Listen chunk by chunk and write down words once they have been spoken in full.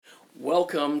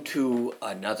Welcome to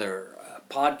another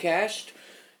podcast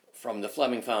from the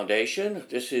Fleming Foundation.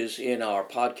 This is in our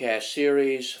podcast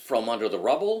series From Under the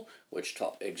Rubble, which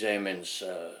examines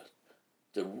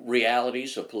the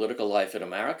realities of political life in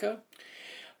America.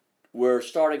 We're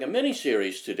starting a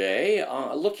mini-series today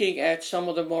looking at some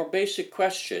of the more basic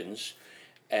questions,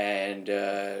 and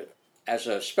as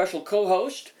a special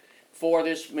co-host for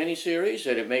this mini-series,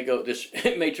 and it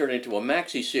may turn into a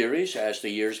maxi-series as the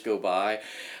years go by,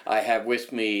 I have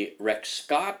with me Rex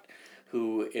Scott,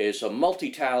 who is a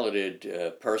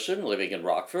multi-talented person living in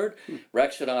Rockford.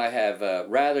 Rex and I have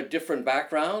rather different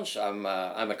backgrounds. I'm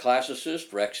a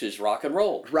classicist. Rex is rock and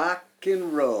roll. Rock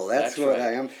and roll. That's what right.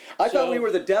 I am. I thought we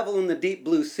were the devil in the deep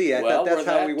blue sea. I thought that's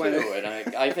how we went. Too,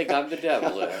 and I think I'm the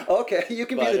devil. Okay, you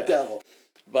can be the devil.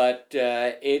 But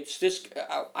it's this.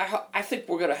 I think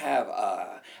we're going to have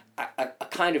a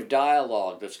kind of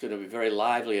dialogue that's going to be very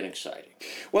lively and exciting.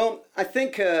 Well, I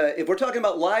think if we're talking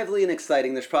about lively and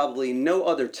exciting, there's probably no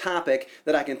other topic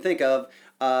that I can think of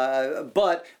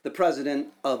but the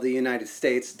President of the United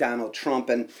States, Donald Trump.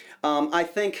 And I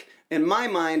think, in my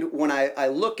mind, when I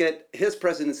look at his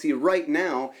presidency right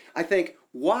now, I think,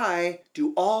 why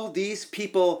do all these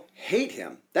people hate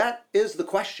him? That is the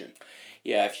question.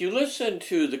 Yeah, if you listen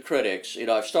to the critics,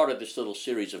 I've started this little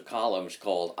series of columns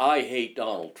called "I Hate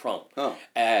Donald Trump,"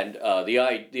 and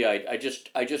I just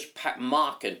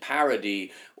mock and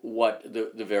parody what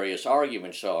the various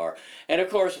arguments are, and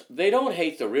of course they don't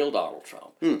hate the real Donald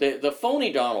Trump. The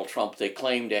phony Donald Trump they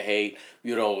claim to hate.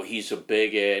 He's a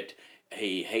bigot.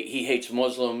 He hates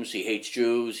Muslims, he hates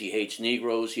Jews, he hates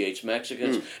Negroes, he hates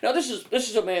Mexicans. Now this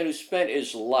is a man who spent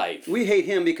his life. We hate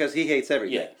him because he hates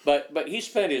everything. Yeah, but he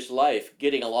spent his life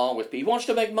getting along with people. He wants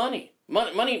to make money.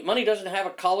 Money doesn't have a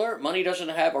color. Money doesn't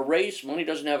have a race. Money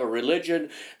doesn't have a religion.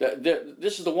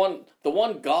 This is the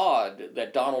one God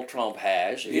that Donald Trump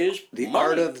has is the money.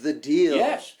 art of the deal.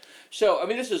 Yes. So,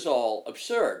 this is all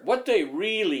absurd. What they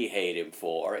really hate him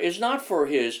for is not for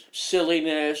his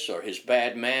silliness or his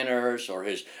bad manners or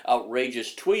his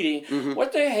outrageous tweeting.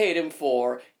 What they hate him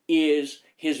for is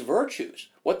his virtues.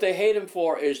 What they hate him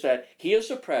for is that he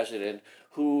is a president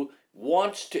who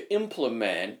wants to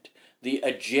implement the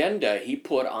agenda he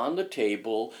put on the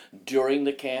table during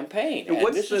the campaign. And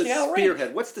what's the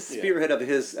spearhead? What's the spearhead of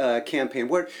his campaign?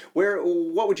 What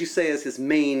would you say is his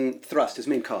main thrust, his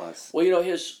main cause? Well,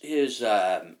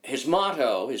 his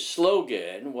motto, his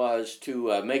slogan was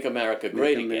to make America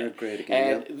great again.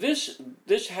 And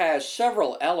this has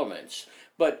several elements,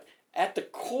 but at the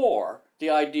core, the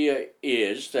idea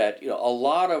is that a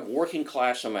lot of working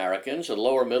class Americans and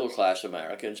lower middle class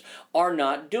Americans are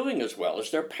not doing as well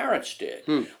as their parents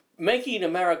did. Making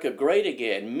America great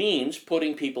again means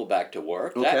putting people back to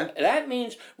work. Okay. That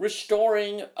means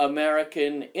restoring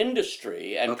American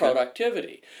industry and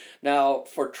productivity. Now,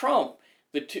 for Trump,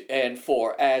 this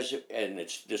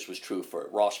was true for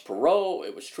Ross Perot,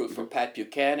 it was true for Pat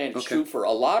Buchanan, it's true for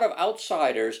a lot of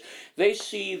outsiders. They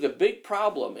see the big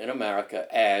problem in America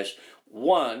as,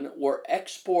 one, we're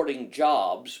exporting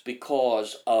jobs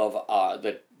because of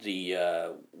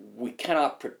we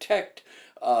cannot protect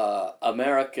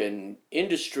American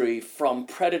industry from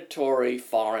predatory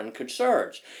foreign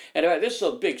concerns. And this is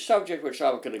a big subject which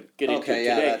I'm going to get into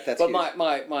today. But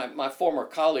my former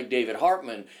colleague David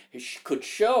Hartman could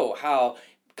show how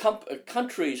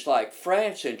countries like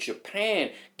France and Japan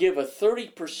give a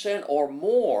 30% or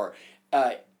more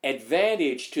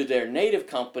advantage to their native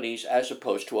companies as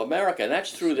opposed to America, and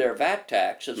that's through their VAT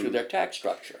tax and through their tax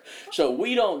structure. So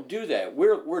we don't do that.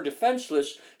 We're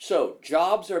defenseless. So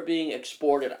jobs are being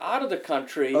exported out of the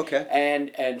country,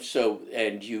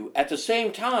 and you at the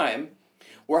same time,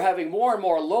 we're having more and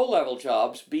more low-level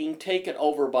jobs being taken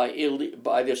over by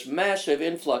this massive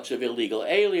influx of illegal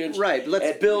aliens. Right,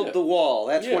 let's build the wall.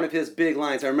 That's one of his big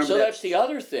lines. I remember that. So that's the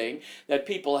other thing that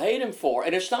people hate him for.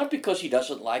 And it's not because he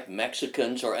doesn't like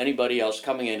Mexicans or anybody else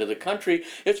coming into the country.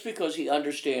 It's because he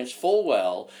understands full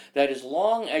well that as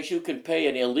long as you can pay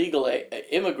an illegal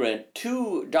immigrant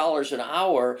 $2 an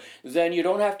hour, then you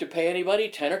don't have to pay anybody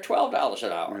 $10 or $12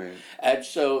 an hour. Right. And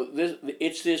so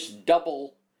it's this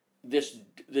double...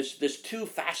 This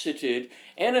two-faceted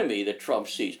enemy that Trump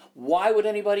sees. Why would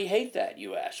anybody hate that,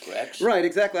 you ask, Rex? Right,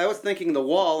 exactly. I was thinking the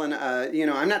wall, and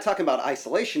I'm not talking about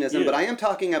isolationism, but I am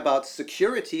talking about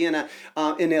security and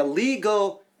an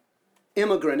illegal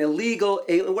immigrant, illegal,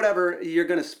 whatever you're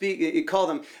going to you call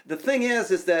them. The thing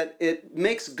is that it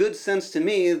makes good sense to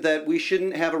me that we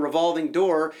shouldn't have a revolving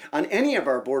door on any of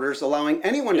our borders, allowing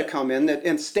anyone to come in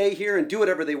and stay here and do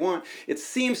whatever they want. It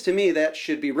seems to me that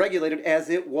should be regulated as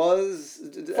it was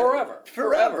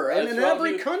forever, and in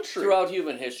every country throughout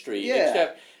human history.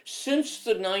 Except since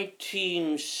the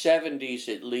 1970s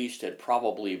at least, and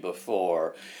probably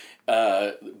before,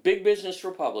 big business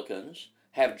Republicans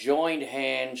have joined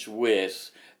hands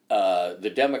with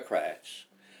the Democrats.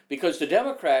 Because the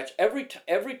Democrats, every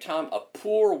time a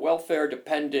poor,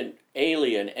 welfare-dependent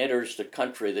alien enters the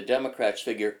country, the Democrats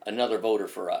figure another voter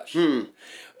for us.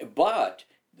 But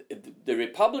the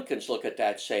Republicans look at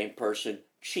that same person,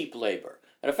 cheap labor.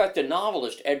 And in fact, the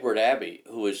novelist Edward Abbey,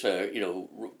 who was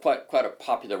quite a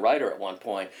popular writer at one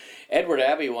point, Edward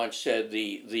Abbey once said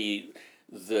the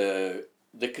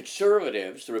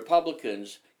conservatives, the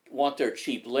Republicans, want their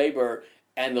cheap labor,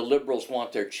 and the liberals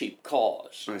want their cheap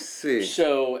cause. I see.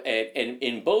 So, and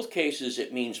in both cases,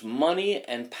 it means money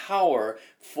and power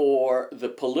for the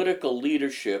political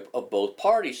leadership of both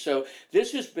parties. So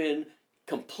this has been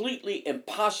completely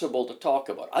impossible to talk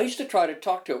about. I used to try to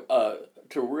talk to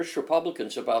rich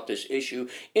Republicans about this issue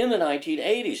in the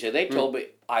 1980s, and they told me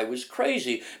I was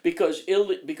crazy because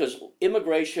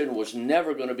immigration was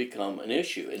never going to become an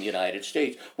issue in the United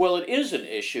States. Well, it is an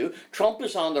issue. Trump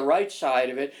is on the right side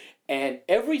of it, and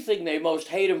everything they most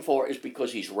hate him for is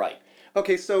because he's right.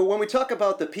 Okay, so when we talk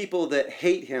about the people that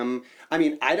hate him, I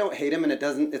mean, I don't hate him, and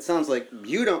it sounds like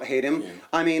you don't hate him. Yeah.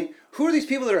 I mean, who are these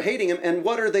people that are hating him, and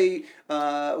what are they,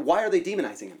 why are they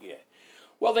demonizing him? Yeah.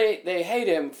 Well, they hate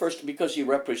him first because he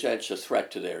represents a threat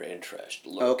to their interest,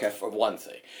 for one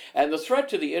thing. And the threat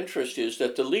to the interest is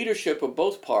that the leadership of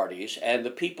both parties and the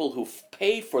people who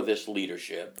pay for this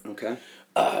leadership,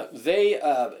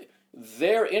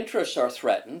 their interests are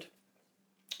threatened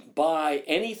by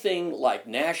anything like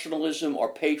nationalism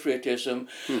or patriotism.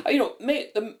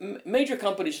 The major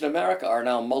companies in America are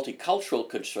now multicultural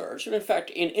concerns, and in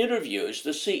fact, in interviews,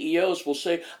 the CEOs will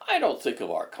say, "I don't think of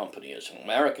our company as an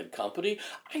American company.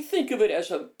 I think of it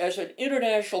as an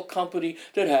international company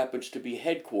that happens to be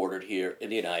headquartered here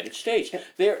in the United States."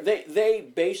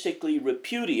 They basically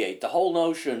repudiate the whole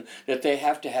notion that they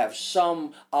have to have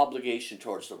some obligation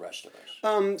towards the rest of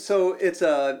us. So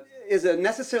is it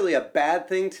necessarily a bad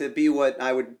thing to be what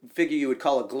I would figure you would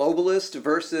call a globalist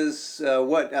versus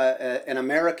an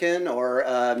American or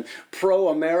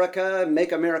pro-America,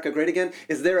 make America great again?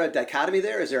 Is there a dichotomy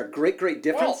there? Is there a great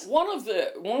difference? Well,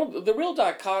 one of the real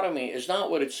dichotomy is not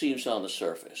what it seems on the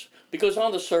surface. Because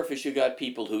on the surface, you got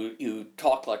people who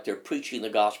talk like they're preaching the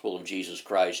gospel of Jesus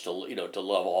Christ to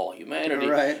love all humanity.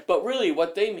 Right. But really,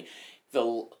 what they mean,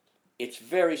 it's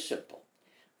very simple.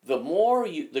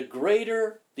 The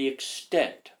greater the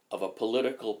extent of a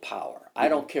political power. I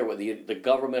don't care whether the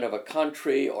government of a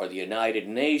country or the United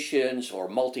Nations or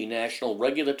multinational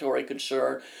regulatory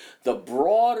concern, the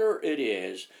broader it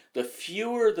is, the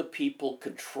fewer the people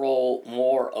control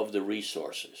more of the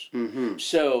resources. Mm-hmm.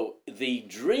 So the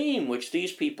dream which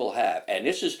these people have, and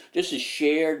this is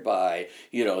shared by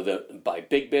by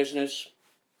big business,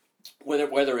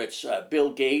 whether it's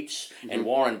Bill Gates and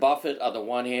Warren Buffett on the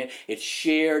one hand, it's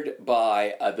shared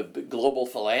by the global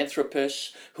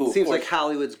philanthropists who seems like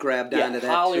Hollywood's grabbed onto that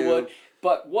Hollywood. too.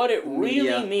 But what it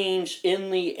really means in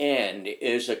the end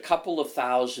is a couple of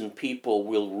thousand people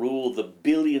will rule the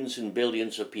billions and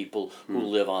billions of people who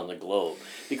live on the globe.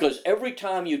 Because every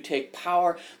time you take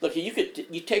power, look,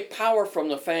 you take power from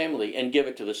the family and give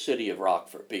it to the city of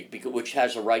Rockford, which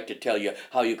has a right to tell you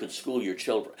how you can school your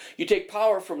children. You take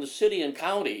power from the city and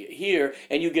county here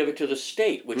and you give it to the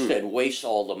state, which then wastes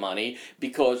all the money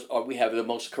because we have the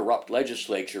most corrupt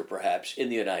legislature, perhaps, in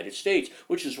the United States,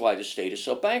 which is why the state is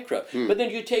so bankrupt. But then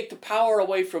you take the power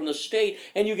away from the state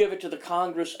and you give it to the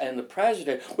Congress and the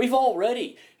president. We're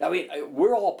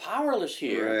all powerless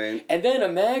here. Right. And then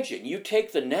imagine you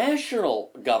take the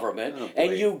national government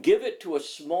and you give it to a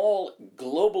small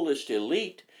globalist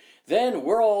elite. Then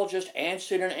we're all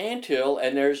ant in an anthill,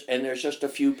 and there's just a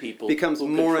few people. Becomes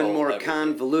more and more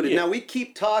convoluted. Now we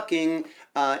keep talking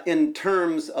in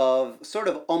terms of sort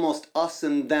of almost us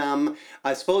and them.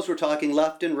 I suppose we're talking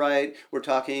left and right. We're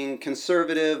talking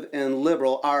conservative and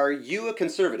liberal. Are you a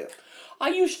conservative? I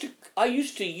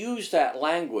used to use that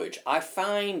language. I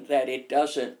find that it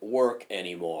doesn't work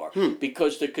anymore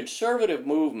because the conservative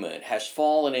movement has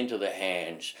fallen into the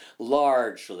hands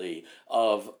largely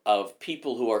of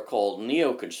people who are called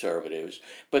neoconservatives.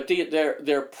 But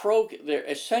they're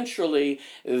essentially,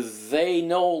 they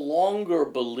no longer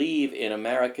believe in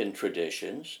American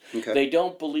traditions. Okay. They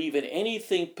don't believe in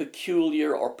anything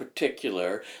peculiar or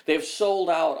particular. They've sold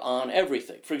out on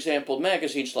everything. For example,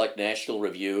 magazines like National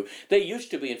Review, they used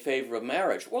to be in favor of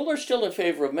marriage. Well, they're still in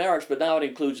favor of marriage, but now it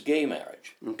includes gay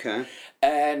marriage. Okay.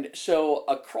 And so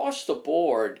across the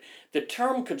board, the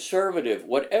term conservative,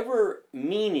 whatever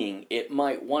meaning it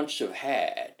might once have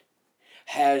had,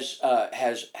 it's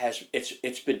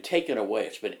been taken away.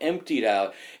 It's been emptied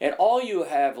out, and all you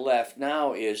have left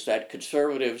now is that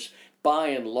conservatives, by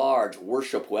and large,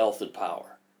 worship wealth and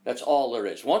power. That's all there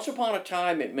is. Once upon a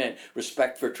time, it meant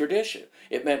respect for tradition.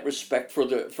 It meant respect for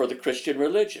the Christian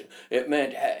religion. It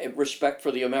meant respect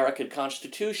for the American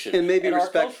Constitution and maybe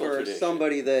respect for tradition.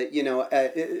 Somebody that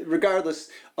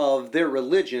regardless of their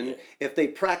religion, if they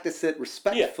practice it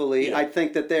respectfully, I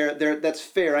think that that's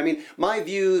fair. I mean, my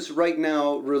views right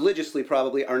now, religiously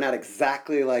probably, are not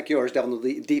exactly like yours, down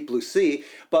the deep blue sea.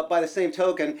 But by the same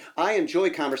token, I enjoy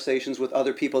conversations with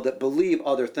other people that believe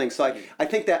other things. So I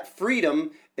think that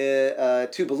freedom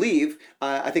to believe,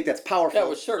 I think that's powerful. That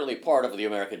was certainly part of the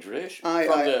American tradition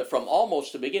from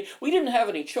almost the beginning. We didn't have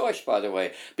any choice, by the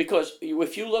way, because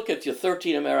if you look at the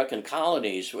 13 American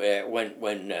colonies when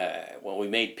we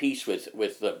made peace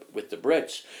with the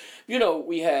Brits,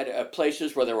 we had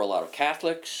places where there were a lot of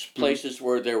Catholics, places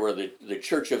where there were the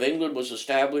Church of England was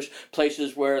established,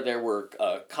 places where there were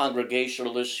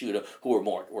Congregationalists, who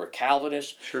were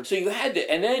Calvinists. Sure. So you had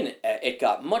to, and then it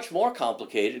got much more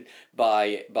complicated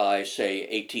by say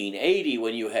 1880,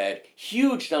 when you had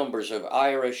huge numbers of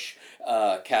Irish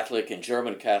Catholic and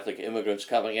German Catholic immigrants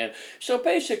coming in. So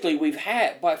basically, we've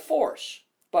had by force.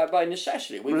 By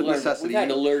necessity, we've had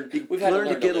to learn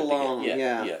to get along.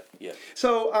 Yeah.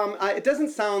 So it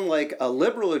doesn't sound like a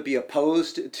liberal would be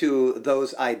opposed to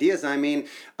those ideas. I mean,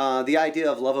 the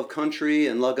idea of love of country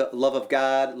and love of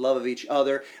God, love of each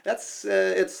other. That's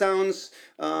it sounds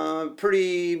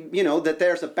pretty. That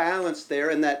there's a balance there,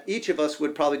 and that each of us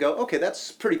would probably go, okay,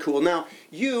 that's pretty cool. Now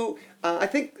you. I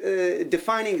think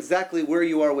defining exactly where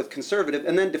you are with conservative,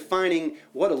 and then defining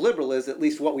what a liberal is, at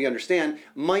least what we understand,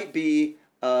 might be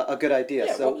a good idea.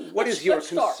 Yeah, so, what is your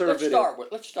conservative?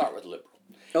 Let's start with liberal.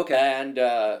 Okay. And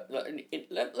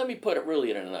let me put it really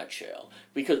in a nutshell,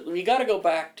 because we got to go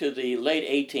back to the late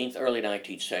 18th, early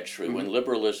 19th century when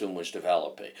liberalism was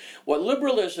developing. What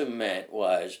liberalism meant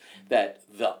was that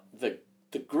the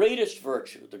greatest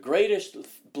virtue, the greatest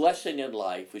blessing in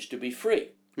life, was to be free.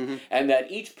 Mm-hmm. And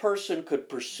that each person could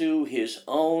pursue his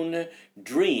own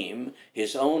dream,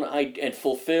 and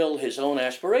fulfill his own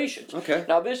aspirations. Okay.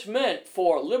 Now, this meant,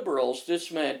 for liberals,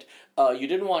 you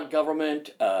didn't want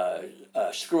government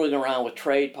screwing around with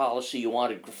trade policy. You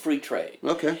wanted free trade.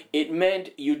 Okay. It meant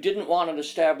you didn't want an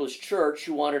established church.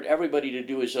 You wanted everybody to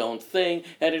do his own thing.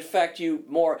 And in fact, you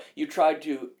tried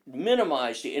to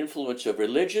minimize the influence of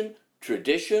religion,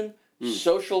 tradition,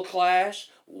 social class,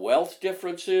 wealth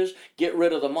differences, get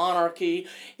rid of the monarchy.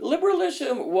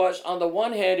 Liberalism was, on the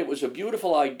one hand, it was a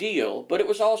beautiful ideal, but it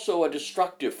was also a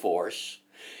destructive force.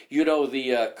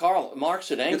 Karl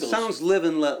Marx and Engels. It sounds live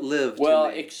and let live. Well,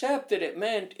 to me. Except that it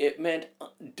meant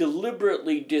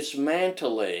deliberately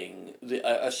dismantling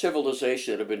a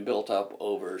civilization that had been built up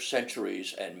over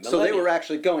centuries and millennia. So they were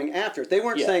actually going after it. They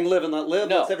weren't saying live and let live.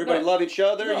 Let's everybody love each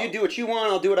other. No. You do what you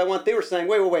want. I'll do what I want. They were saying,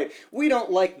 wait. We don't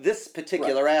like this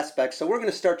particular aspect, so we're going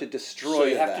to start to destroy. So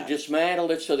you have to dismantle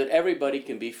it so that everybody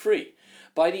can be free.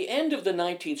 By the end of the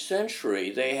 19th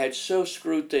century, they had so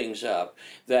screwed things up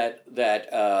that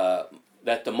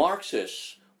the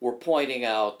Marxists were pointing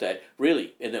out that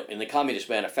really, in the Communist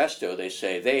Manifesto, they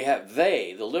say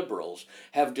the liberals,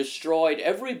 have destroyed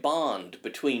every bond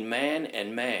between man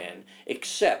and man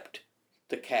except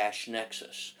the cash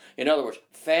nexus. In other words,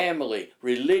 family,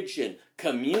 religion,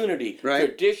 community,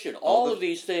 tradition, all of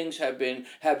these things have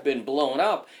been blown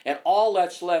up, and all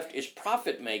that's left is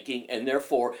profit making, and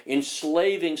therefore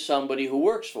enslaving somebody who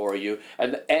works for you.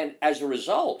 And as a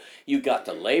result, you've got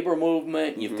the labor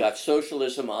movement, you've got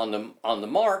socialism on the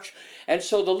march, and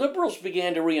so the liberals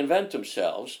began to reinvent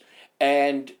themselves,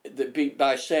 and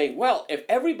by saying, well, if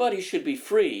everybody should be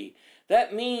free,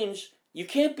 that means you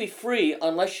can't be free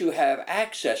unless you have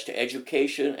access to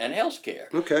education and health care.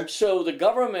 Okay. So the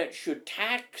government should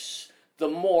tax the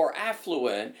more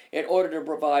affluent in order to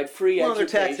provide free education. Well,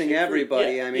 they're taxing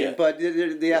everybody. But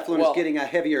the affluent is getting a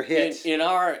heavier hit. In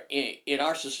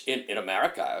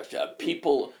America,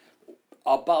 people.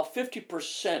 About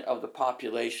 50% of the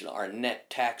population are net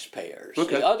taxpayers.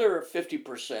 Okay. The other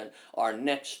 50% are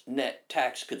net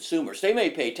tax consumers. They may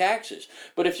pay taxes,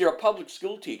 but if you're a public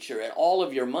school teacher and all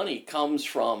of your money comes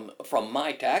from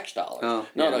my tax dollars,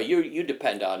 you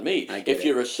depend on me. If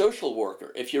you're a social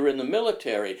worker, if you're in the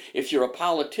military, if you're a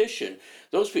politician,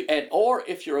 or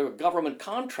if you're a government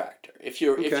contractor, if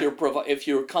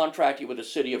you're contracting with the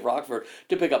city of Rockford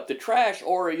to pick up the trash,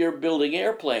 or you're building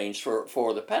airplanes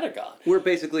for the Pentagon. we're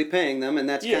basically paying them, and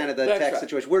that's kind of the tax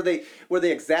situation. Were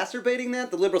they exacerbating that?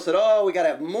 The liberals said, "Oh, we got to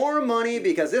have more money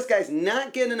because this guy's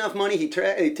not getting enough money. He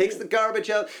takes the garbage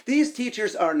out. These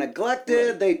teachers are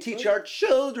neglected. They teach our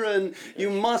children. You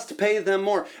must pay them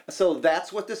more." So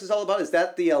that's what this is all about. Is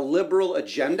that the liberal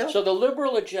agenda? So the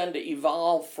liberal agenda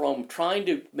evolved from trying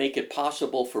to make it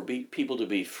possible for people to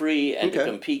be free and to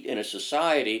compete in a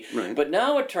society. Right. But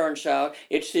now it turns out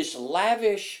it's this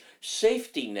lavish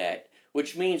safety net,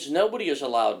 which means nobody is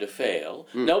allowed to fail.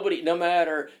 Nobody, no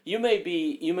matter, you may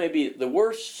be the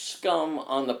worst scum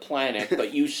on the planet,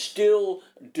 but you still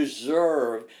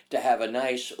deserve to have a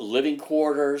nice living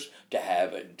quarters, to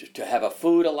have a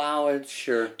food allowance.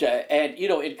 Sure. And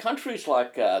in countries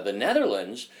like the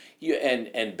Netherlands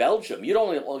and Belgium, you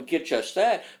don't only get just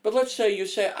that. But let's say you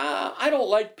say, I don't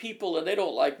like people and they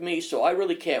don't like me, so I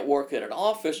really can't work in an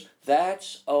office.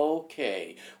 That's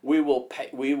okay. We will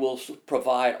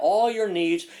provide all your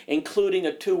needs, including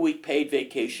a 2-week paid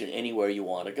vacation anywhere you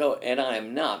want to go. And I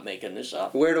am not making this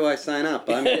up. Where do I sign up?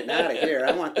 I'm getting out of here.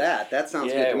 I want that. That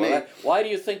sounds good to me. Why do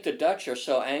you think the Dutch are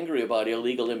so angry about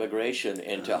illegal immigration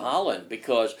into Holland?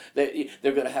 Because they're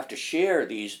going to have to share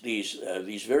these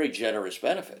very generous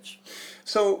benefits.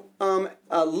 So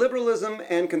liberalism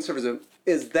and conservatism.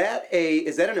 Is that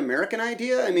an American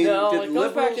idea? I mean, no, did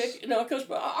liberals... it goes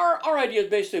back. Our ideas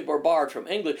basically were borrowed from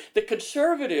England. The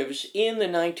conservatives in the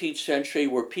 19th century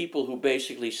were people who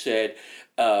basically said,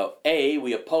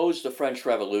 we opposed the French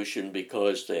Revolution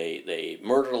because they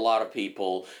murdered a lot of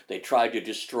people. They tried to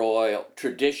destroy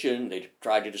tradition. They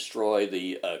tried to destroy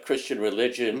the Christian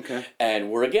religion, and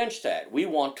we're against that. We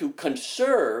want to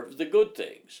conserve the good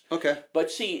things. Okay. But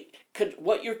see,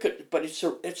 but it's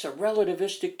a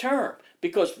relativistic term,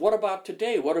 because what about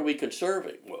today? What are we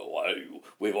conserving?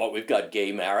 Well, we've got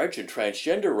gay marriage and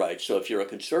transgender rights. So if you're a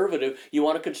conservative, you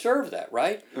want to conserve that,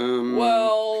 right?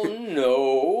 Well,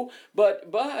 no, but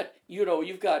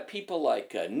you've got people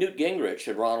like Newt Gingrich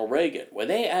and Ronald Reagan. When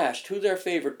they asked who their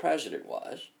favorite president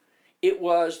was, it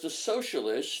was the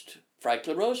socialist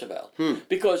Franklin Roosevelt,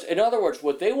 because in other words,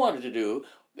 what they wanted to do,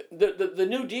 the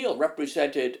New Deal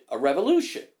represented a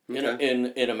revolution.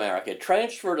 In America. It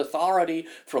transferred authority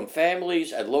from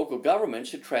families and local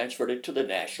governments and transferred it to the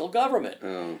national government.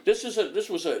 Okay,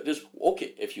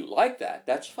 if you like that,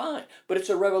 that's fine. But it's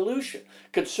a revolution.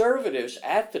 Conservatives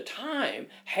at the time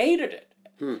hated it.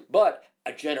 But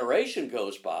a generation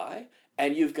goes by,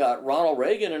 and you've got Ronald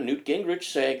Reagan and Newt Gingrich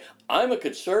saying, I'm a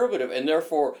conservative, and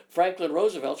therefore Franklin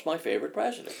Roosevelt's my favorite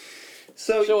president.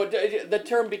 So the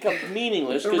term becomes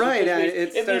meaningless, because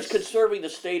it means conserving the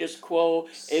status quo,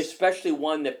 especially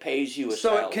one that pays you a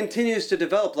salary. So it continues to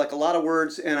develop, like a lot of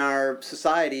words in our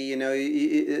society,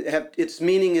 its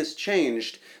meaning is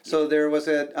changed. So there was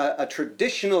a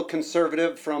traditional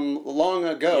conservative from long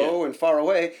ago and far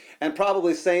away, and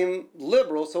probably same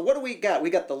liberal. So what do we got? We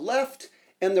got the left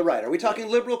and the right. Are we talking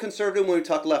liberal, conservative when we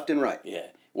talk left and right? Yeah.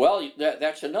 Well,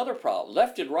 that's another problem.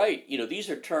 Left and right, these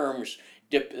are terms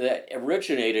that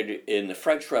originated in the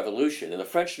French Revolution. In the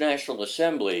French National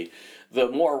Assembly, the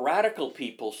more radical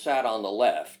people sat on the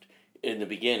left in the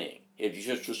beginning. It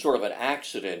just was sort of an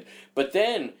accident. But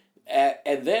then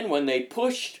when they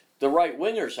pushed the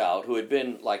right-wingers out, who had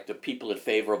been like the people in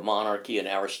favor of monarchy and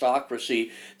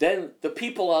aristocracy, then the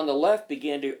people on the left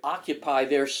began to occupy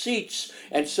their seats,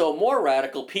 and so more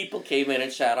radical people came in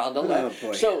and sat on the left.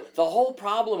 Boy. So the whole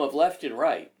problem of left and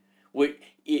right,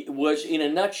 it was in a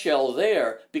nutshell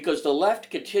there, because the left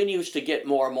continues to get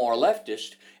more and more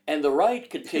leftist, and the right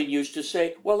continues to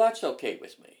say, well, that's okay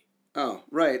with me. Oh,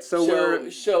 right. So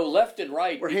left and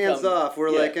right. We're hands off. We're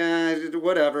like,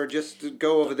 whatever, just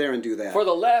go over there and do that. For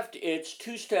the left, it's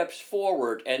 2 steps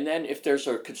forward, and then if there's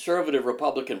a conservative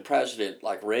Republican president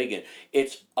like Reagan,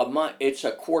 it's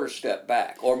a quarter step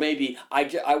back, or maybe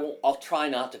I'll try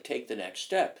not to take the next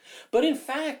step. But in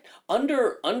fact,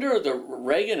 under the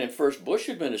Reagan and first Bush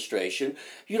administration,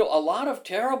 a lot of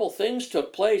terrible things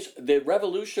took place. The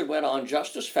revolution went on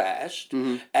just as fast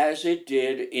as it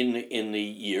did in the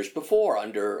years before,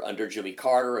 under Jimmy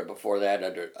Carter, and before that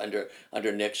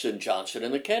under Nixon, Johnson,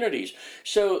 and the Kennedys.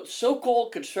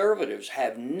 So-called conservatives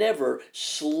have never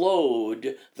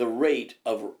slowed the rate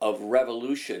of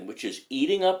revolution, which is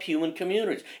eating up human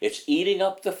communities. It's eating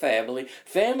up the family.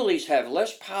 Families have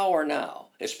less power now,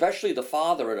 especially the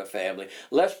father in a family,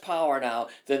 less power now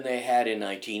than they had in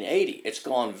 1980. It's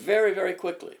gone very, very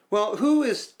quickly. Well, who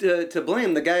is to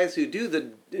blame? The guys who do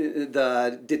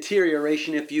the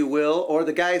deterioration, if you will, or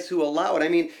the guys who allow it? I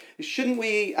mean, shouldn't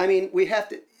we? I mean, we have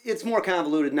to. It's more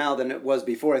convoluted now than it was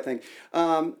before, I think.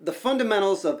 The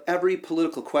fundamentals of every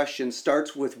political question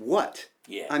starts with what?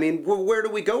 Yeah. I mean, where do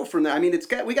we go from there? I mean,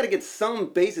 we got to get some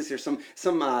basis here, some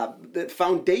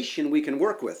foundation we can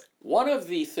work with. One of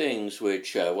the things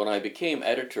which, when I became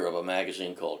editor of a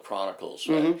magazine called Chronicles,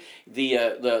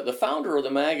 the founder of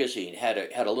the magazine had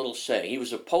a little saying. He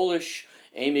was a Polish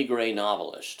émigré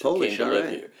novelist who came to live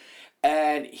here,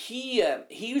 and he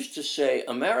used to say,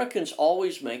 Americans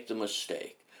always make the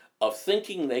mistake of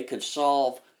thinking they can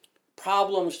solve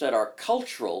problems that are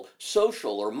cultural,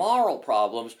 social, or moral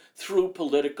problems through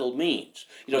political means.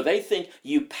 They think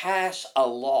you pass a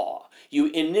law, you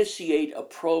initiate a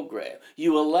program,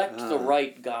 you elect the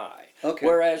right guy. Okay.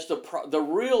 Whereas the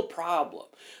real problem,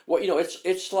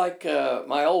 it's like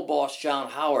my old boss John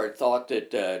Howard thought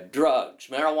that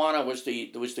marijuana was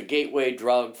the gateway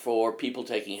drug for people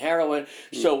taking heroin.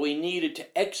 So we needed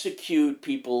to execute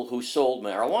people who sold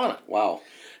marijuana. Wow.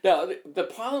 Now the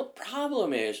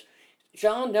problem is,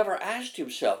 John never asked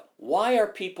himself, why are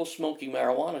people smoking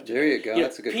marijuana today? There you go.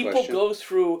 That's a good question. People go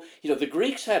through, the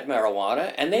Greeks had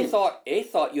marijuana, and they thought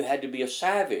you had to be a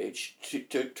savage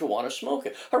to want to smoke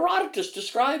it. Herodotus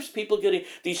describes people getting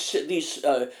these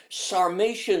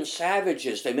Sarmatian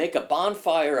savages. They make a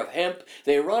bonfire of hemp,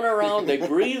 they run around, they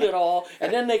breathe it all,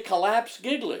 and then they collapse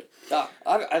giggling.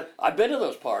 I've been to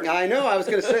those parties. I know. I was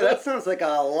going to say, that sounds like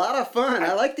a lot of fun.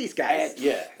 I like these guys.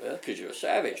 Because you're a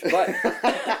savage.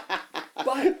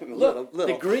 But look,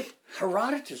 the Greek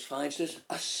Herodotus finds this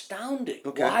astounding.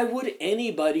 Okay. Why would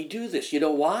anybody do this? You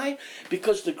know why?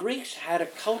 Because the Greeks had a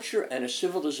culture and a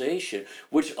civilization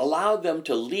which allowed them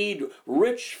to lead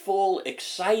rich, full,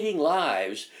 exciting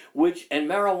lives, and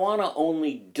marijuana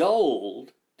only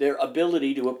dulled their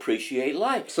ability to appreciate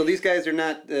life. So these guys are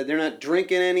they're not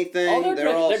drinking anything. Oh,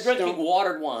 they're drinking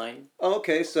watered wine.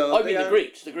 Okay, so the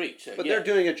Greeks. But they're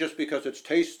doing it just because it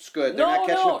tastes good. They're not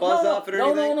catching a buzz off it or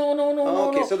anything. No.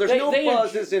 Okay, so there's no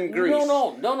buzzes in Greece.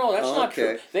 No, that's not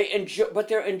true. But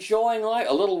they're enjoying life.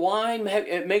 A little wine,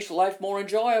 it makes life more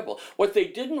enjoyable. What they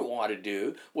didn't want to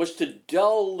do was to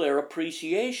dull their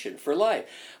appreciation for life.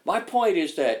 My point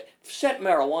is that, set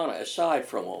marijuana aside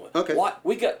for a moment. Okay.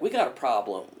 We got a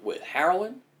problem with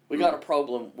heroin. We got a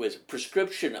problem with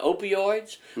prescription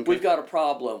opioids. Okay. We've got a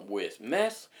problem with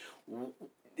meth.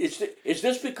 Is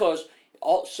this because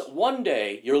one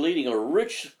day you're leading a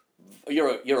rich,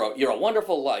 you're a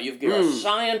wonderful life. You're a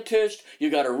scientist. You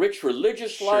got a rich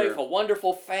religious life, a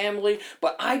wonderful family.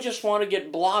 But I just want to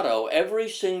get blotto every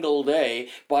single day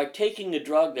by taking a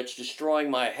drug that's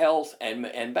destroying my health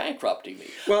and bankrupting me.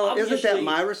 Well, obviously, isn't that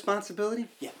my responsibility?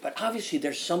 Yeah, but obviously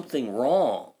there's something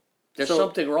wrong. There's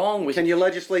something wrong with... Can you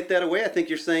legislate that away? I think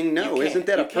you're saying no. Isn't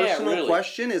that a personal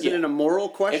question? Isn't it a moral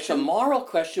question? It's a moral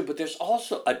question, but there's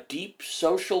also a deep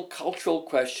social, cultural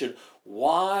question.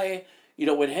 Why...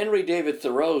 when Henry David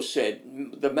Thoreau said,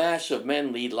 the mass of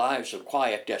men lead lives of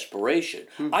quiet desperation,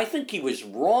 I think he was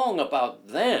wrong about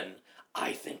then.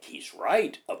 I think he's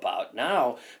right about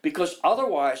now, because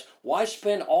otherwise, why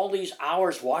spend all these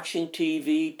hours watching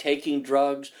TV, taking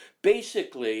drugs,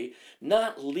 basically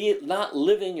not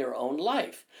living your own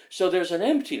life? So there's an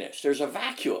emptiness, there's a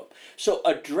vacuum. So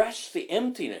address the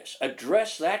emptiness,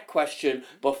 address that question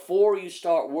before you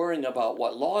start worrying about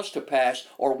what laws to pass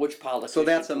or which politicians. So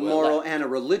that's a moral and a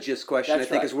religious question, I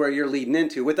think, is where you're leading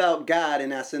into. Without God,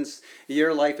 in essence,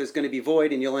 your life is going to be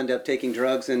void and you'll end up taking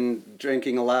drugs and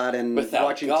drinking a lot and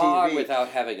watching TV. Without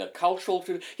having a cultural...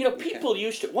 people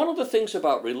used to... One of the things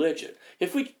about religion,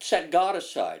 if we set God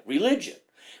aside,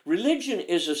 Religion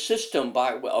is a system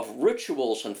of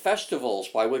rituals and festivals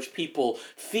by which people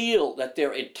feel that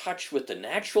they're in touch with the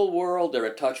natural world, they're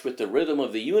in touch with the rhythm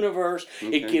of the universe.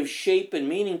 Okay. It gives shape and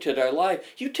meaning to their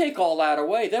life. You take all that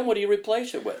away, then what do you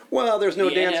replace it with? Well, there's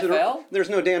no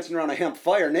dancing around a hemp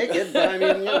fire naked, but I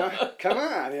mean, come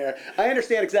on here. I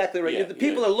understand exactly right. The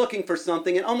people are looking for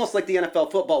something, and almost like the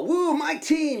NFL football. Woo, my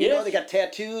team! They got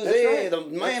tattoos. The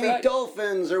Miami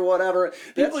Dolphins or whatever.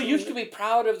 People used to be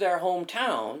proud of their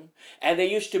hometown. And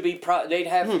they used to be they'd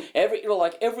have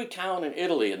every town in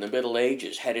Italy in the Middle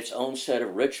Ages had its own set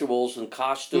of rituals and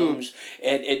costumes,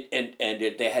 and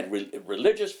they had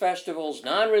religious festivals,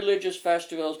 non-religious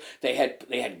festivals. They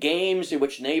had games in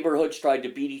which neighborhoods tried to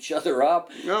beat each other up.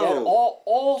 They had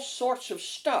all sorts of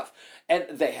stuff. And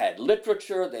they had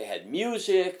literature, they had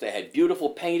music, they had beautiful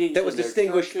paintings. That was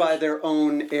distinguished by their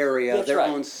own area,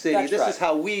 own city. This is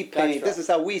how we paint. This is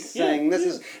how we sing.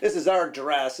 This is our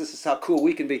dress. This is how cool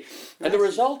we can be. And the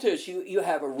result is you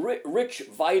have a rich,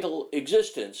 vital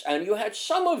existence. And you had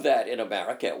some of that in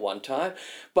America at one time.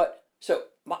 But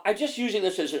I'm just using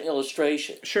this as an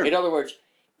illustration. Sure. In other words,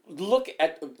 look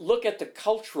at the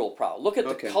cultural problem. Look at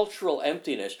the cultural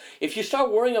emptiness. If you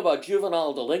start worrying about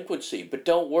juvenile delinquency, but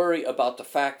don't worry about the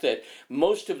fact that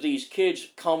most of these kids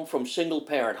come from single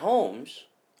parent homes.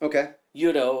 Okay.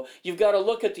 You know, you've got to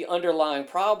look at the underlying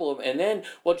problem, and then,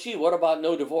 well, gee, what about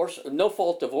no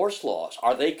fault divorce laws?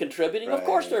 Are they contributing? Right. Of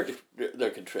course, they're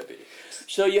contributing.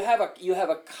 So you have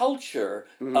a culture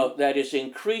that is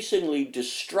increasingly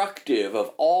destructive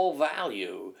of all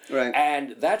value, right.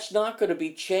 And that's not going to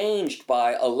be changed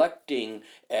by electing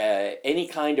any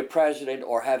kind of president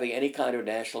or having any kind of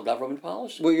national government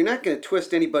policy. Well, you're not going to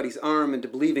twist anybody's arm into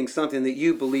believing something that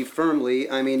you believe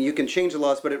firmly. I mean, you can change the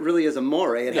laws, but it really is a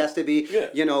more. It has to be,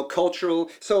 cultural.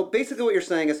 So basically what you're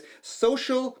saying is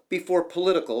social before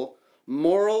political,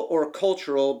 moral or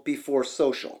cultural before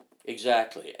social.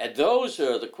 Exactly. And those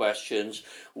are the questions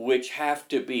which have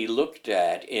to be looked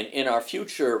at in our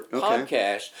future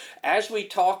podcast as we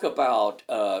talk about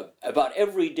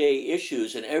everyday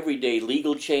issues and everyday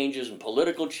legal changes and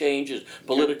political changes,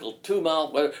 political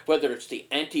tumult, whether it's the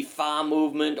Antifa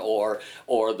movement or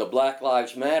the Black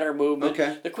Lives Matter movement.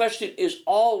 Okay. The question is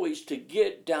always to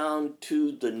get down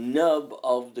to the nub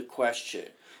of the question.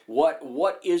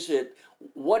 What is it?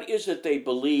 What is it they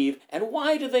believe, and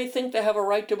why do they think they have a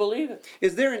right to believe it?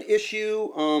 Is there an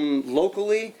issue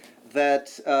locally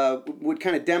that would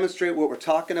kind of demonstrate what we're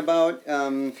talking about?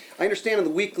 I understand in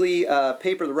the weekly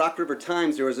paper, the Rock River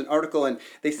Times, there was an article, and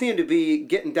they seem to be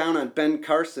getting down on Ben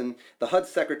Carson, the HUD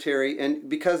secretary, and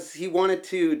because he wanted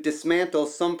to dismantle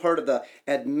some part of the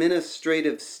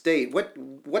administrative state.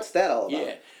 What's that all about?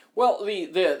 Yeah. Well,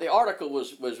 the article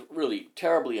was really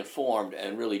terribly informed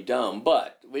and really dumb,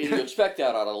 but you expect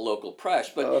that out of the local press.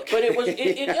 But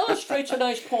it illustrates a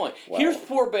nice point. Wow. Here's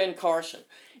poor Ben Carson.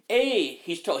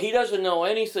 He's told he doesn't know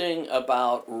anything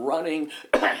about running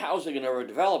housing and urban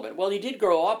development. Well, he did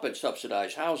grow up in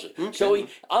subsidized housing. Okay. So he,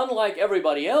 unlike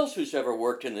everybody else who's ever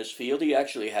worked in this field, he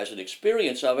actually has an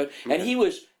experience of it, and he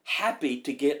was happy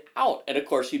to get out, and of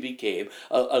course he became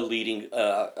a leading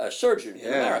surgeon in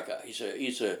America.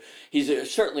 He's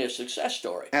certainly a success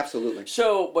story. Absolutely.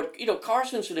 So, but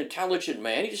Carson's an intelligent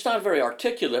man. He's not very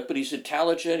articulate, but he's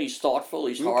intelligent. He's thoughtful.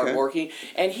 He's hardworking,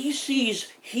 and he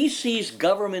sees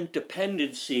government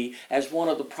dependency as one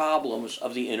of the problems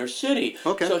of the inner city.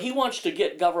 Okay. So he wants to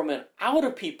get government out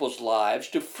of people's lives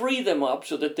to free them up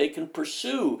so that they can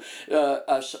pursue,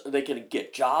 they can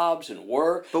get jobs and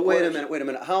work. But wait a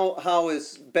minute. How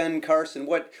is Ben Carson?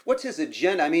 What's his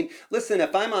agenda? I mean, listen,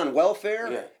 if I'm on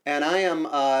welfare and I am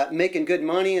making good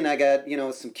money and I got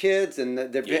some kids and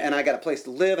and I got a place to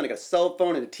live and I got a cell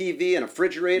phone and a TV and a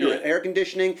refrigerator and air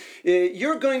conditioning,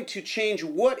 you're going to change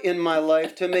what in my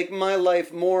life to make my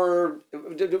life more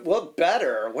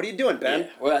better? What are you doing, Ben? Yeah.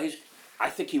 Well, I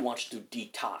think he wants to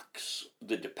detox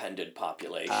the dependent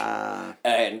population,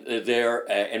 and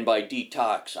by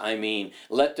detox I mean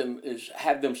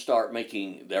have them start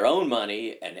making their own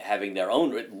money and having their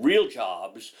own real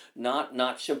jobs,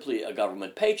 not simply a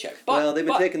government paycheck. Well, they've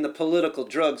been taking the political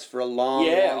drugs for a long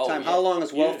time. How long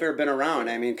has welfare been around?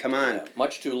 I mean, come on,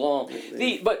 much too long.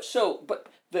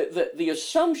 The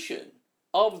assumption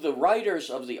of the writers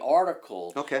of the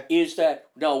article is that,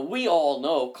 now we all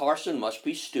know Carson must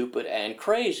be stupid and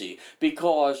crazy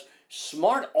because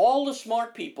all the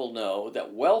smart people know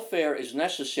that welfare is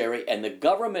necessary and the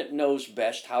government knows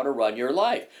best how to run your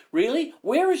life. Really?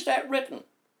 Where is that written?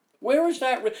 Where is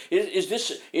that? Is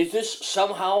this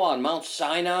somehow on Mount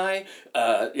Sinai?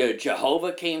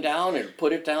 Jehovah came down and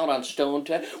put it down on stone.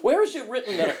 Where is it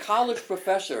written that a college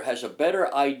professor has a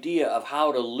better idea of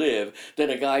how to live than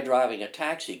a guy driving a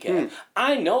taxi cab?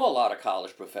 I know a lot of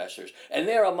college professors, and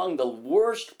they're among the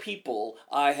worst people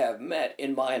I have met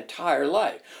in my entire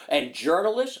life. And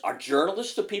are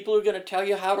journalists the people who are going to tell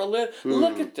you how to live?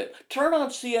 Look at them. Turn on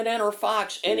CNN or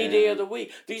Fox any day of the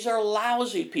week. These are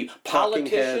lousy people.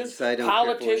 Politicians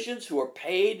who are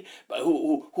paid,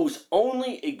 whose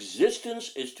only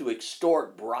existence is to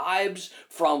extort bribes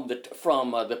from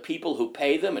the people who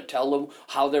pay them and tell them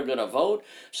how they're going to vote.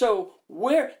 So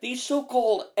where these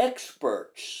so-called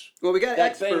experts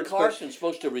that Ben Carson's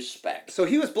supposed to respect. So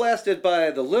he was blasted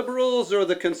by the liberals or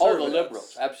the conservatives? Oh, the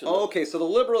liberals, absolutely. Oh, okay, so the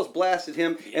liberals blasted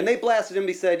him, and they blasted him.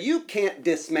 He said, "You can't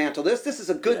dismantle this. This is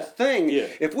a good thing. Yeah.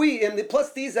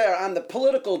 Plus these are on the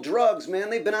political drugs, man.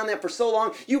 They've been on that for so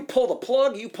long. You pull the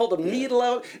plug, you pull the needle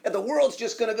out, and the world's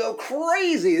just going to go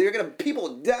crazy. You're going to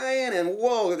people dying, and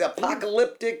the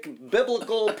apocalyptic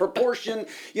biblical proportion.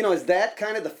 Is that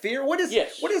kind of the fear? What is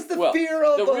the fear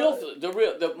of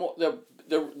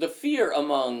the fear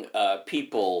among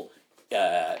people,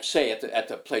 say at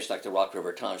the place like the Rock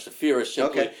River Times, the fear is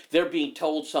simply they're being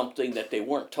told something that they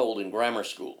weren't told in grammar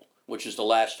school. which is the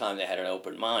last time they had an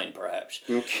open mind, perhaps.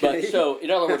 Okay. But so, in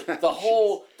other words, the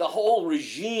whole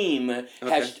regime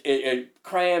it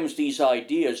crams these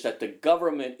ideas that the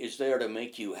government is there to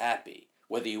make you happy,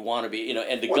 whether you want to be,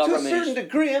 and the government. To a certain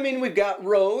degree. I mean, we've got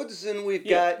roads and we've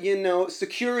got,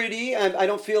 security. I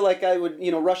don't feel like I would,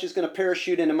 Russia's going to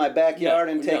parachute into my backyard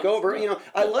and take over.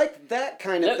 I like that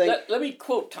kind of thing. Let me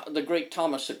quote the great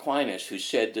Thomas Aquinas, who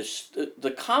said this: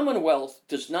 the Commonwealth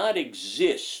does not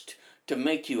exist to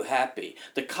make you happy.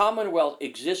 The Commonwealth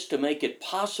exists to make it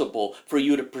possible for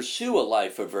you to pursue a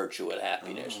life of virtue and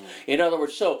happiness. In other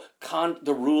words,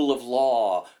 the rule of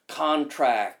law,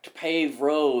 contract, pave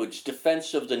roads,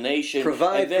 defense of the nation.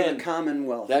 Provide for the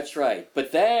Commonwealth. That's right.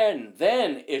 But then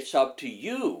it's up to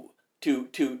you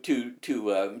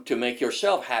to make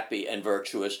yourself happy and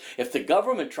virtuous. If the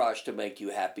government tries to make you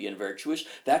happy and virtuous,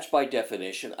 that's by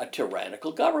definition a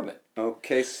tyrannical government.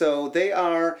 Okay, so they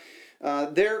are...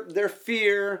 their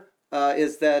fear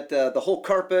is that the whole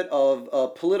carpet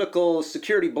of political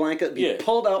security blanket be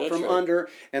pulled out from under,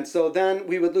 and so then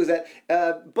we would lose that.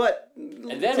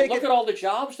 And then look at all the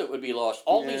jobs that would be lost.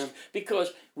 All these,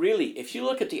 because really, if you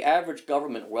look at the average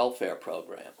government welfare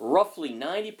program, roughly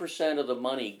 90% of the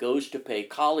money goes to pay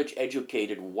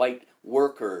college-educated white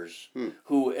workers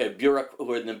who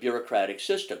are in the bureaucratic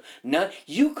system. Now,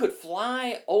 you could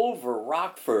fly over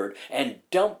Rockford and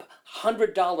dump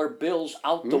 $100 bills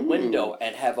out the window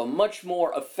and have a much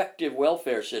more effective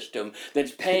welfare system than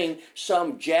paying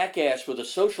some jackass with a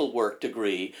social work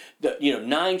degree,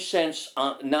 9 cents,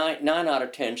 9 out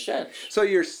of 10 cents. So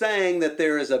you're saying that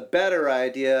there is a better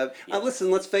idea. Listen,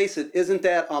 let's face it, isn't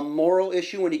that a moral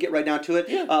issue when you get right down to it?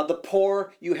 Yeah. The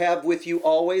poor you have with you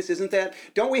always, isn't that?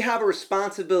 Don't we have a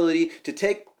responsibility to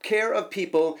take care of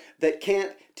people that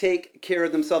can't take care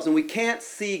of themselves, and we can't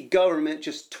see government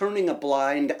just turning a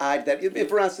blind eye to that. If,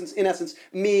 for instance, in essence,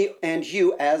 me and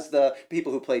you as the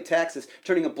people who pay taxes,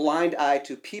 turning a blind eye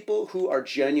to people who are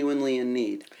genuinely in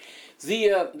need.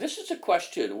 This is a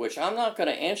question which I'm not going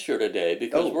to answer today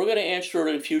because we're going to answer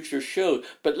it in future shows.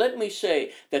 But let me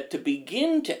say that to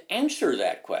begin to answer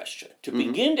that question,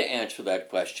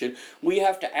 we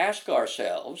have to ask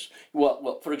ourselves,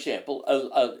 well, for example,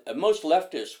 most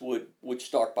leftists would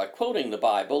start by quoting the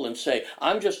Bible and say,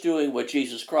 I'm just doing what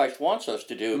Jesus Christ wants us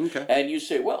to do. Okay. And you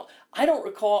say, well, I don't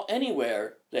recall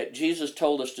anywhere that Jesus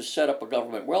told us to set up a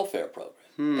government welfare program.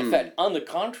 In fact, on the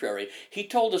contrary, he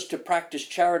told us to practice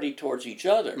charity towards each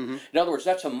other. In other words,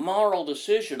 that's a moral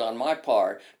decision on my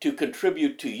part to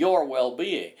contribute to your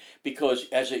well-being, because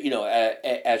as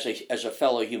a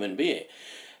fellow human being.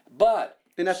 But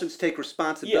in essence, take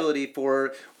responsibility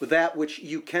for that which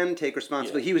you can take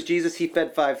responsibility. He was Jesus. He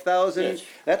fed 5,000. Yes.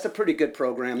 That's a pretty good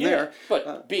program there.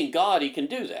 But being God, he can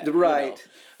do that. Right.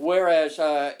 Whereas,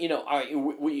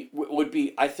 we would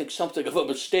be, I think, something of a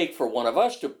mistake for one of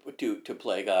us to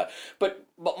play God. But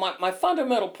my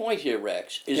fundamental point here,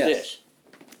 Rex, is this: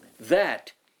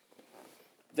 that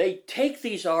they take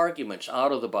these arguments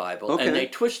out of the Bible and they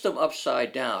twist them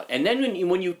upside down. And then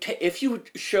if you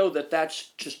show that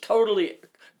that's just totally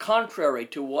contrary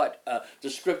to what the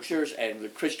scriptures and the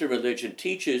Christian religion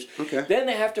teaches, then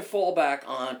they have to fall back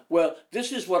on, well,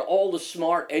 this is what all the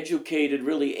smart, educated,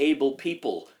 really able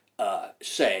people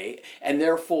say, and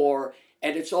therefore,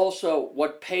 and it's also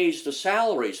what pays the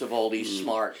salaries of all these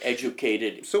smart,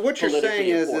 educated. So what you're saying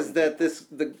is that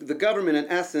the government, in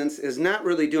essence, is not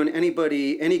really doing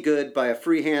anybody any good by a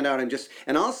free handout,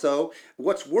 and also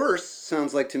what's worse,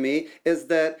 sounds like to me, is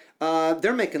that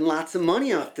they're making lots of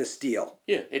money off this deal.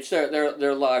 Yeah, it's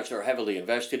their lives are heavily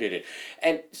invested in it,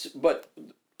 but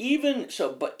even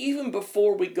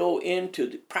before we go into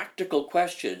the practical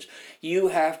questions, you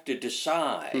have to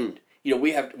decide.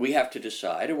 We have to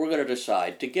decide, and we're going to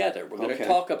decide together. We're going to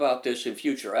talk about this in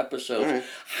future episodes. Right.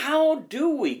 How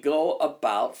do we go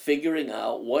about figuring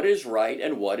out what is right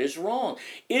and what is wrong?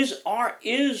 Is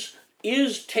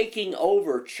taking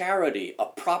over charity a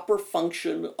proper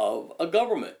function of a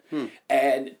government?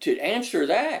 And to answer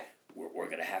that, we're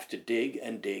going to have to dig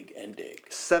and dig and dig.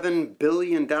 $7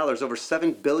 billion, over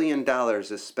 $7 billion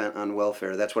is spent on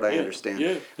welfare. That's what I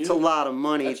understand. It's a lot of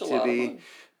money to be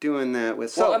doing that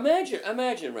with. Well,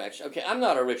 imagine, Rex. Okay, I'm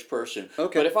not a rich person,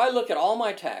 but if I look at all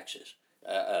my taxes,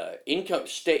 income,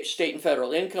 state and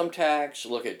federal income tax,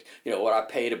 look at what I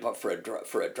paid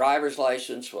for a driver's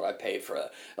license, what I paid for an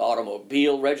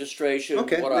automobile registration, I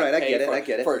get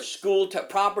it. For a school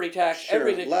property tax,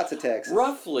 everything. Lots of taxes.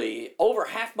 Roughly over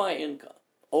half my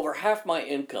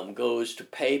income goes to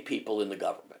pay people in the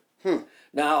government.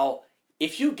 Now,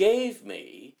 if you gave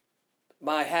me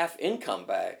my half income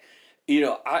back,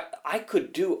 I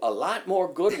could do a lot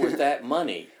more good with that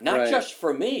money, not just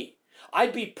for me.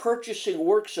 I'd be purchasing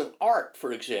works of art,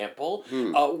 for example,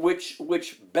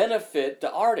 which benefit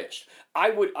the artist.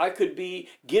 I could be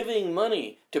giving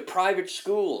money to private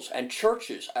schools and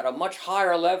churches at a much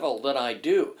higher level than I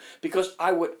do, because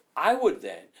I would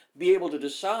then be able to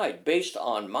decide based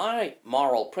on my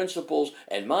moral principles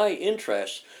and my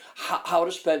interests how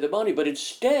to spend the money. But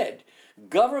instead,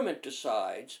 government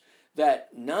decides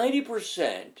that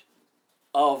 90%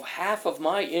 of half of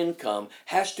my income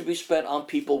has to be spent on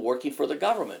people working for the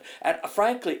government. And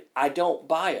frankly, I don't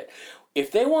buy it.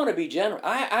 If they want to be generous,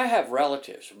 I have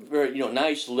relatives, very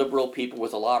nice liberal people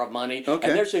with a lot of money, and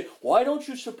they're saying, "Why don't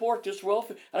you support this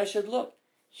welfare?" And I said, "Look,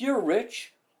 you're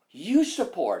rich. You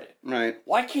support it. Right.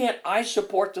 Why can't I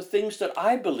support the things that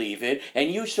I believe in, and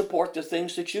you support the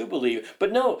things that you believe in?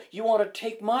 But no, you want to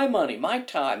take my money, my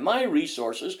time, my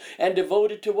resources, and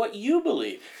devote it to what you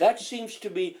believe. That seems to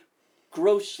be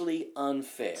grossly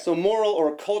unfair." So moral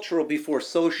or cultural before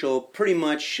social, pretty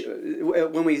much,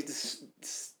 when we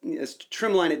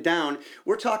trimline it down,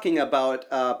 we're talking about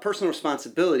personal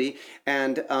responsibility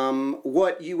and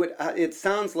what you would, it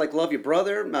sounds like love your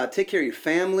brother, take care of your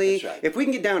family. That's right. If we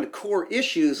can get down to core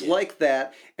issues like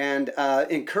that and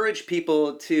encourage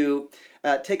people to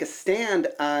take a stand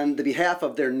on the behalf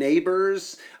of their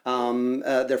neighbors,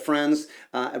 their friends,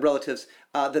 relatives,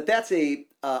 that's a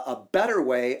better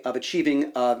way of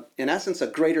achieving, in essence, a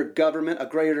greater government, a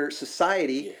greater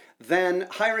society than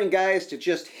hiring guys to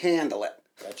just handle it.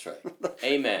 That's right.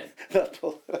 Amen.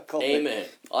 Amen.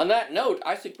 On that note,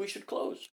 I think we should close.